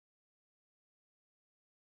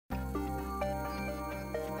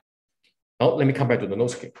Now, let me come back to the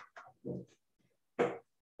notes again.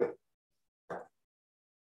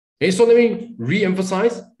 Okay, so let me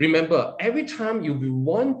re-emphasize. Remember, every time you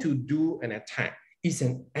want to do an attack, it's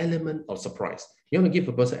an element of surprise. You want to give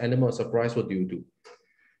a person an element of surprise, what do?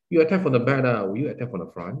 You attack from the back, will you attack from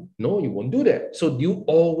the front? No, you won't do that. So you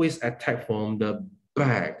always attack from the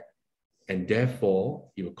back, and therefore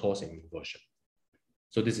it will cause an inversion.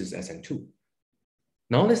 So this is SN2.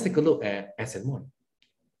 Now let's take a look at SN1.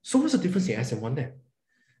 So what's the difference in SN1 then?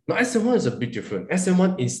 Now SN1 is a bit different.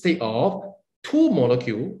 SN1, instead of 2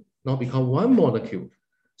 molecules, now become 1 molecule.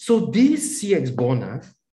 So this CX bond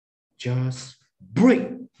just break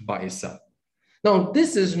by itself. Now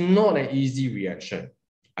this is not an easy reaction.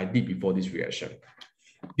 I did before this reaction.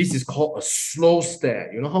 This is called a slow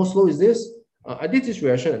stare. You know how slow is this? I did this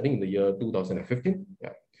reaction, I think in the year 2015. Yeah.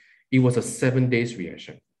 It was a 7 days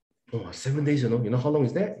reaction. Oh, 7 days, you know how long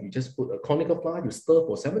is that? You just put a conical fly, you stir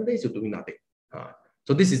for 7 days, you're doing nothing.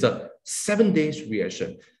 So this is a 7 days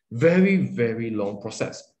reaction. Very, very long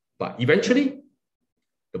process. But eventually,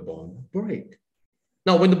 the bond break.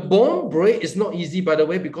 Now, when the bond break, it's not easy, by the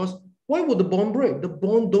way, because why would the bond break? The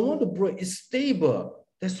bond don't want to break. It's stable.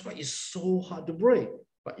 That's why it's so hard to break.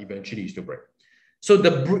 But eventually, it still break. So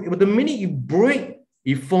the minute you break,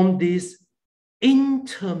 you form these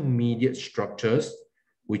intermediate structures,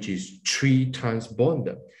 which is 3 times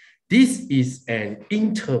bonded. This is an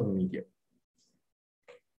intermediate.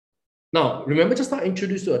 Now, remember just now I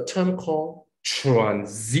introduced you a term called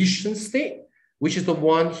transition state, which is the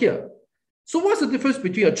one here. So what's the difference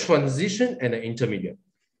between a transition and an intermediate?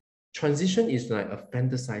 Transition is like a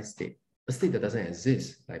fantasized state, a state that doesn't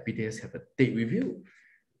exist, like BTS have a date with you.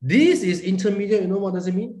 This is intermediate, you know what does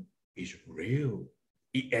it mean? It's real.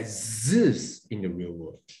 It exists in the real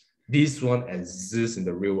world. This one exists in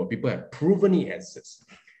the real world. People have proven it exists.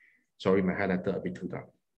 Sorry, my highlighter a bit too dark.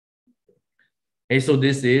 Okay, so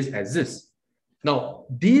this is exists. Now,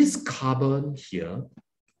 this carbon here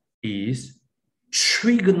is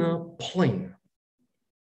trigonal plane.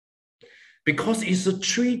 Because it's a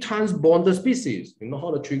 3 times bonded species. You know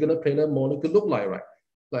how the trigonal planar molecule look like, right?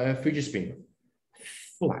 Like a fidget spinner.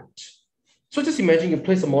 Flat. So just imagine you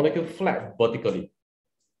place a molecule flat vertically.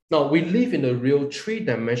 Now, we live in a real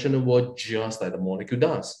 3-dimensional world just like the molecule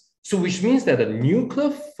does. So which means that the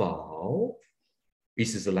nucleophile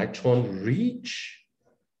is its electron rich.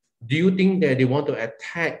 Do you think that they want to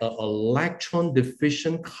attack an electron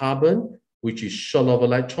deficient carbon, which is short of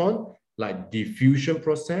electron, like diffusion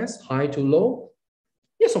process, high to low?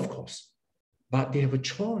 Yes, of course. But they have a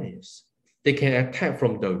choice. They can attack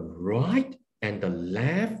from the right and the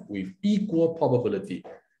left with equal probability.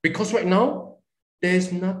 Because right now,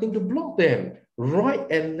 there's nothing to block them. Right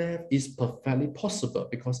and left is perfectly possible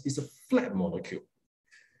because it's a flat molecule.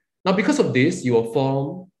 Now, because of this, you will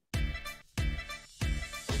form